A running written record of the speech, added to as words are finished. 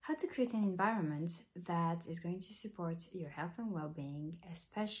how to create an environment that is going to support your health and well-being,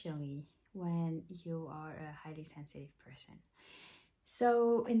 especially when you are a highly sensitive person.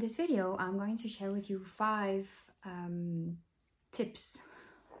 So in this video, I'm going to share with you 5 tips,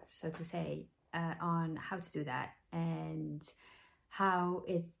 so to say, on how to do that, and how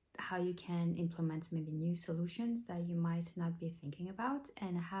you can implement maybe new solutions that you might not be thinking about,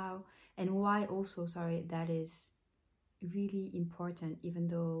 and why also, that is really important, even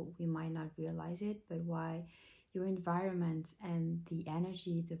though we might not realize it, but why your environment and the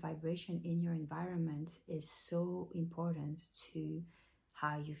energy, the vibration in your environment is so important to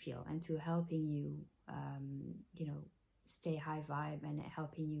how you feel and to helping you, stay high vibe and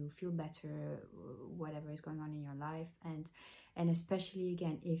helping you feel better, whatever is going on in your life, and especially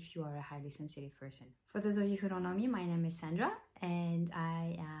again if you are a highly sensitive person. For those of you who don't know me, my name is Sandra, and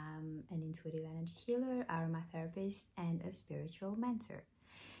I am an intuitive energy healer, aromatherapist, and a spiritual mentor.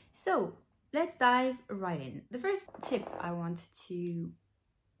 So let's dive right in. The first tip I want to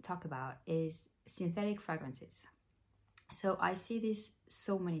talk about is synthetic fragrances. So I see this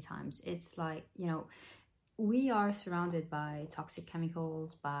so many times. It's like, we are surrounded by toxic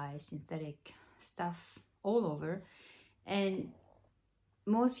chemicals, by synthetic stuff all over, and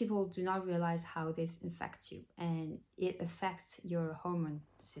most people do not realize how this affects you, and it affects your hormone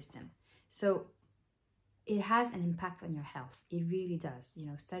system. So it has an impact on your health. It really does.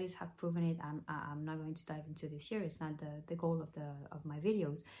 Studies have proven it. I'm not going to dive into this here. It's not the goal of my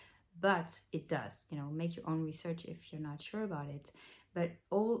videos, but it does. Make your own research if you're not sure about it. But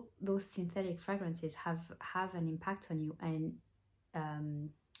all those synthetic fragrances have an impact on you, and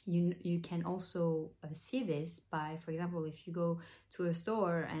you can also see this by, for example, if you go to a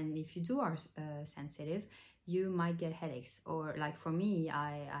store and if you are sensitive, you might get headaches. Or like for me,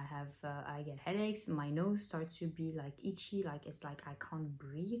 I get headaches. My nose starts to be like itchy, like it's like I can't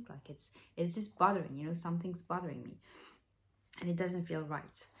breathe, like it's just bothering. Something's bothering me, and it doesn't feel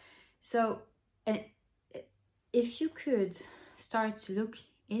right. So, if you could start to look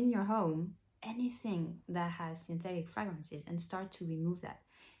in your home, anything that has synthetic fragrances, and start to remove that.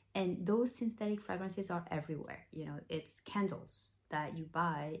 And those synthetic fragrances are everywhere. It's candles that you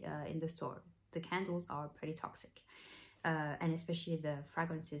buy in the store. The candles are pretty toxic, and especially the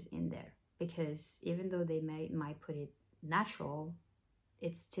fragrances in there, because even though they might put it natural,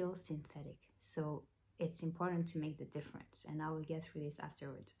 it's still synthetic. So it's important to make the difference, and I will get through this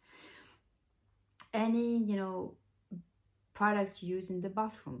afterwards. Any products used in the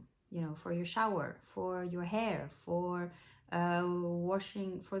bathroom, for your shower, for your hair, for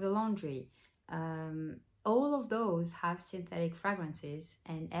washing, for the laundry, all of those have synthetic fragrances,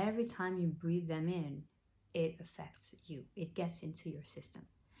 and every time you breathe them in, it affects you. It gets into your system.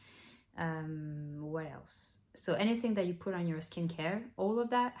 What else? So anything that you put on your skincare, all of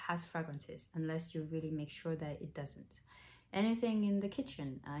that has fragrances, unless you really make sure that it doesn't. Anything in the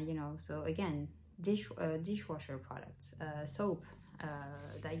kitchen, so again, dishwasher products, soap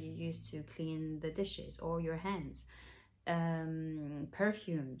that you use to clean the dishes or your hands,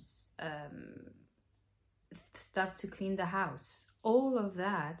 perfumes, stuff to clean the house, all of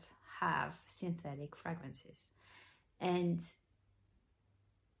that have synthetic fragrances. And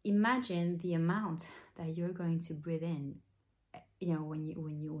imagine the amount that you're going to breathe in, when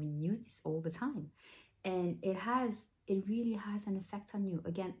you use this all the time. And it really has an effect on you,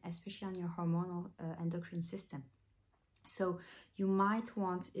 again, especially on your hormonal endocrine system. So you might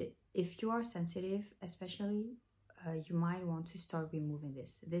want, if you are sensitive especially, you might want to start removing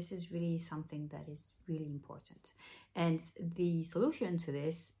this. This is really something that is really important. And the solution to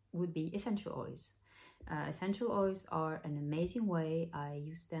this would be essential oils. Essential oils are an amazing way. I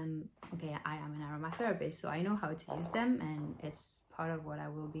use them. Okay, I am an aromatherapist, so I know how to use them, and it's part of what I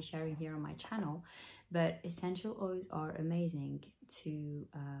will be sharing here on my channel. But essential oils are amazing to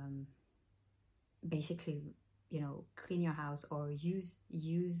basically, clean your house or use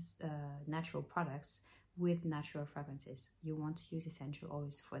natural products with natural fragrances. You want to use essential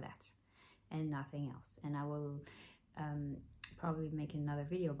oils for that and nothing else. And I will probably make another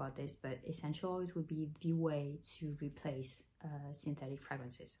video about this, but essential oils would be the way to replace synthetic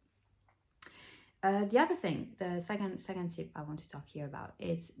fragrances. The other thing, the second tip I want to talk here about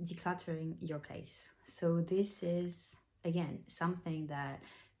is decluttering your place. So this is, again, something that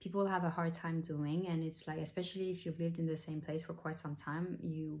people have a hard time doing, and it's like, especially if you've lived in the same place for quite some time,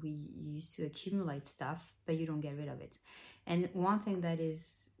 we used to accumulate stuff, but you don't get rid of it. And one thing that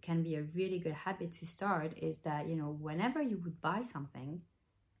can be a really good habit to start is that, whenever you would buy something,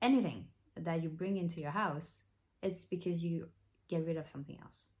 anything that you bring into your house, it's because you get rid of something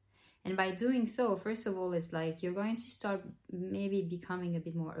else. And by doing so, first of all, it's like you're going to start maybe becoming a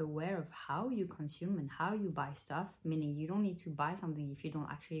bit more aware of how you consume and how you buy stuff, meaning you don't need to buy something if you don't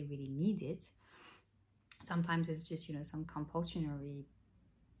actually really need it. Sometimes it's just, some compulsionary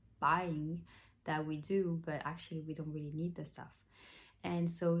buying that we do, but actually we don't really need the stuff. And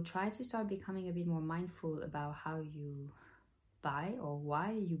so try to start becoming a bit more mindful about how you buy or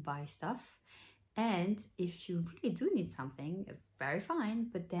why you buy stuff. And if you really do need something, very fine,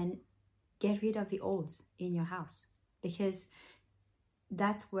 but then get rid of the olds in your house, because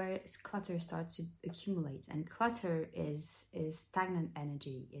that's where clutter starts to accumulate. And clutter is stagnant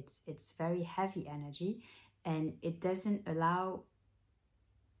energy. It's very heavy energy, and it doesn't allow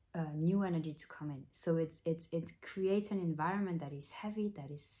new energy to come in. So it creates an environment that is heavy, that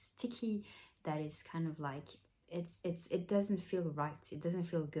is sticky, that is kind of like it doesn't feel right. It doesn't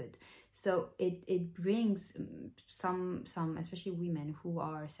feel good. So it brings some especially women who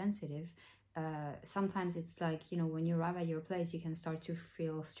are sensitive. Sometimes it's like, when you arrive at your place, you can start to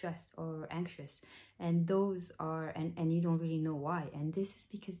feel stressed or anxious, and those are and you don't really know why. And this is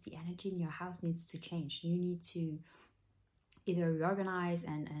because the energy in your house needs to change. You need to either reorganize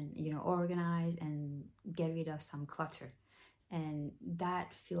and organize and get rid of some clutter, and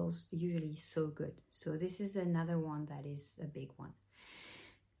that feels usually so good. So this is another one that is a big one.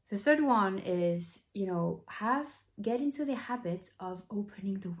 The third one is, get into the habit of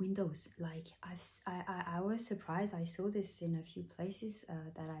opening the windows. Like I was surprised. I saw this in a few places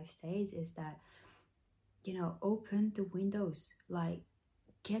that I've stayed, is that, open the windows, like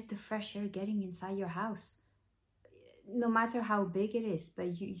get the fresh air getting inside your house, no matter how big it is.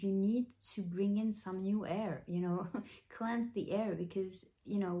 But you need to bring in some new air, cleanse the air, because,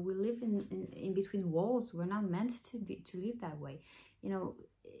 we live in between walls. We're not meant to live that way.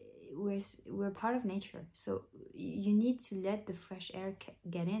 We're part of nature, so you need to let the fresh air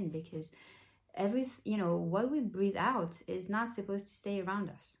get in, because what we breathe out is not supposed to stay around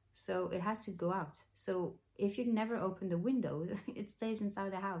us, so it has to go out. So if you never open the window, it stays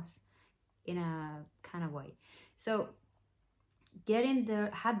inside the house in a kind of way. So get in the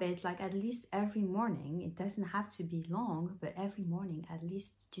habit, like at least every morning. It doesn't have to be long, but every morning at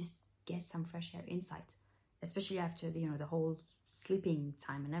least just get some fresh air inside, especially after the whole sleeping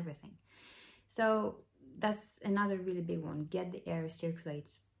time and everything. So that's another really big one. Get the air circulate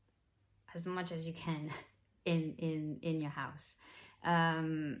as much as you can in your house.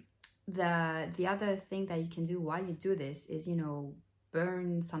 The other thing that you can do while you do this is,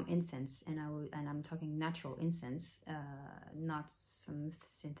 burn some incense, and I'm talking natural incense, not some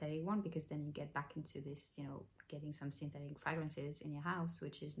synthetic one, because then you get back into this, getting some synthetic fragrances in your house,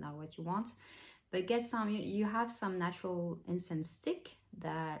 which is not what you want. But get some, you have some natural incense stick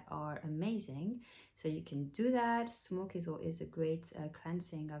that are amazing. So you can do that. Smoke is a great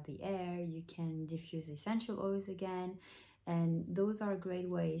cleansing of the air. You can diffuse essential oils again. And those are great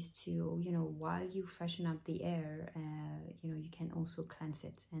ways to, while you freshen up the air, you can also cleanse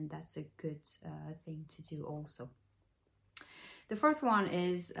it. And that's a good thing to do also. The fourth one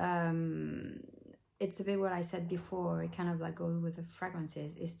is, it's a bit what I said before, it kind of like goes with the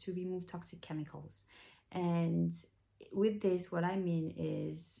fragrances, is to remove toxic chemicals. And with this, what I mean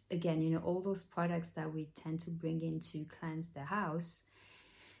is, again, all those products that we tend to bring in to cleanse the house,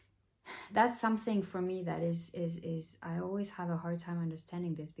 that's something for me that is I always have a hard time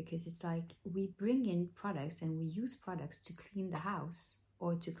understanding this, because it's like we bring in products and we use products to clean the house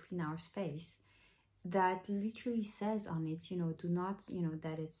or to clean our space that literally says on it, do not,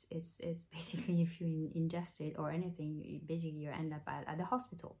 that it's basically, if you ingest it or anything, you end up at the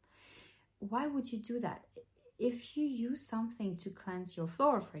hospital. Why would you do that? If you use something to cleanse your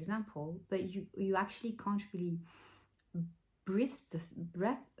floor, for example, but you actually can't really breathe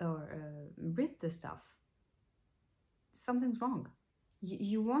the stuff, something's wrong.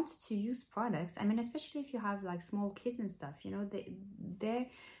 You want to use products, I mean, especially if you have like small kids and stuff,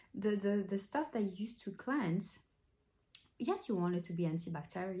 the stuff that you use to cleanse, yes, you want it to be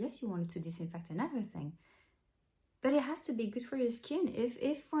antibacterial, yes, you want it to disinfect and everything, but it has to be good for your skin.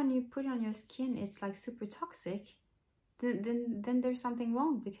 If when you put it on your skin it's like super toxic, then there's something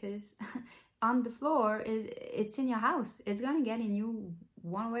wrong, because on the floor, it's in your house, it's gonna get in you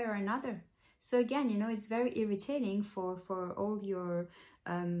one way or another. So again, it's very irritating for all your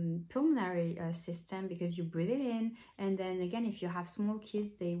pulmonary system, because you breathe it in, and then again, if you have small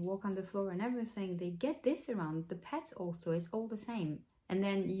kids, they walk on the floor and everything, they get this around. The pets also, it's all the same. And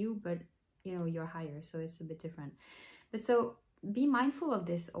then but you're higher, so it's a bit different. But so be mindful of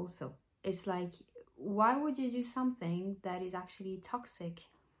this also. It's like, why would you do something that is actually toxic,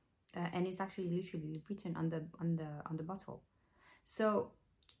 and it's actually literally written on the bottle? So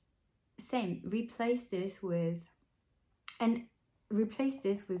same, replace this with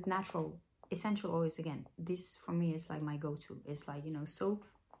natural essential oils. Again, this for me is like my go-to. It's like, you know, soap,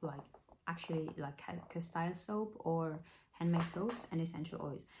 like actually like castile soap or handmade soaps, and essential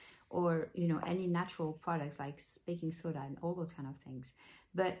oils, or, you know, any natural products like baking soda and all those kind of things.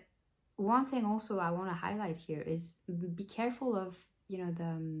 But one thing also I want to highlight here is be careful of, you know,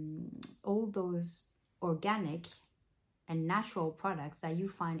 the all those organic and natural products that you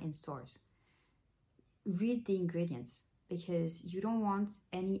find in stores. Read the ingredients, because you don't want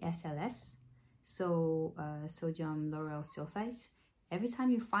any SLS, so sodium lauryl sulfate. Every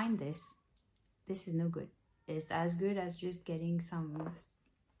time you find this is no good. It's as good as just getting some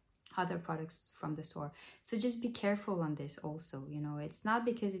other products from the store. So just be careful on this also. You know, it's not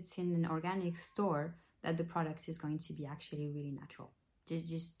because it's in an organic store that the product is going to be actually really natural.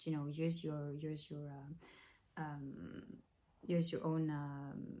 Just you know, use your own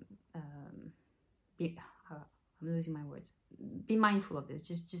I'm losing my words. Be mindful of this.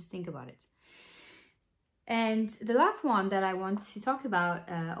 Just think about it. And the last one that I want to talk about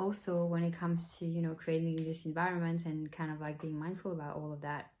also when it comes to, you know, creating this environment and kind of like being mindful about all of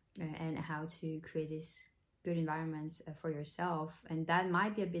that, and how to create this good environment for yourself. And that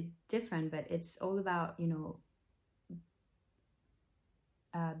might be a bit different, but it's all about, you know,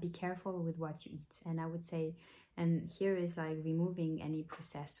 be careful with what you eat. And I would say, and here is like removing any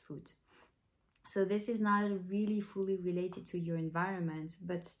processed food. So this is not really fully related to your environment,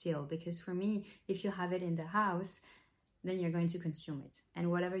 but still, because for me, if you have it in the house, then you're going to consume it.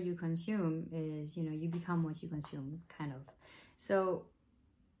 And whatever you consume is, you know, you become what you consume, kind of. So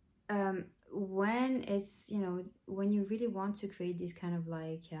when it's, you know, when you really want to create this kind of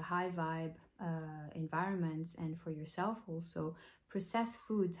like a high vibe environments, and for yourself also, processed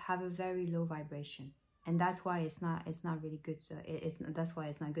foods have a very low vibration. And that's why it's not really good. That's why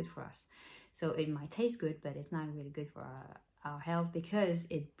it's not good for us. So it might taste good, but it's not really good for our health, because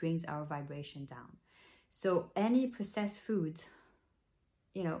it brings our vibration down. So any processed food,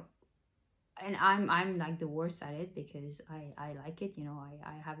 you know, and I'm like the worst at it, because I like it, you know,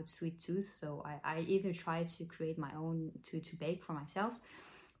 I have a sweet tooth. So I either try to create my own to bake for myself,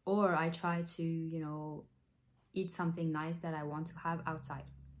 or I try to, you know, eat something nice that I want to have outside,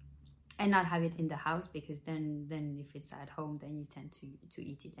 and not have it in the house, because then if it's at home, then you tend to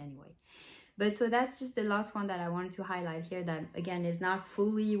eat it anyway. But so that's just the last one that I wanted to highlight here, that again is not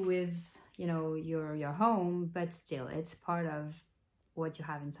fully with, you know, your home, but still it's part of what you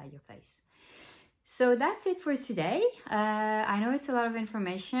have inside your place. So that's it for today. I know it's a lot of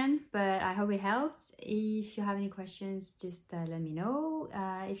information, but I hope it helped. If you have any questions, just let me know.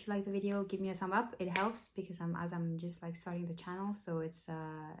 If you like the video, give me a thumb up. It helps, because I'm just like starting the channel, so it's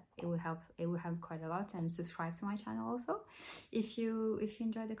it will help quite a lot. And subscribe to my channel also if you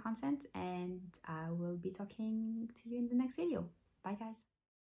enjoy the content. And I will be talking to you in the next video. Bye guys.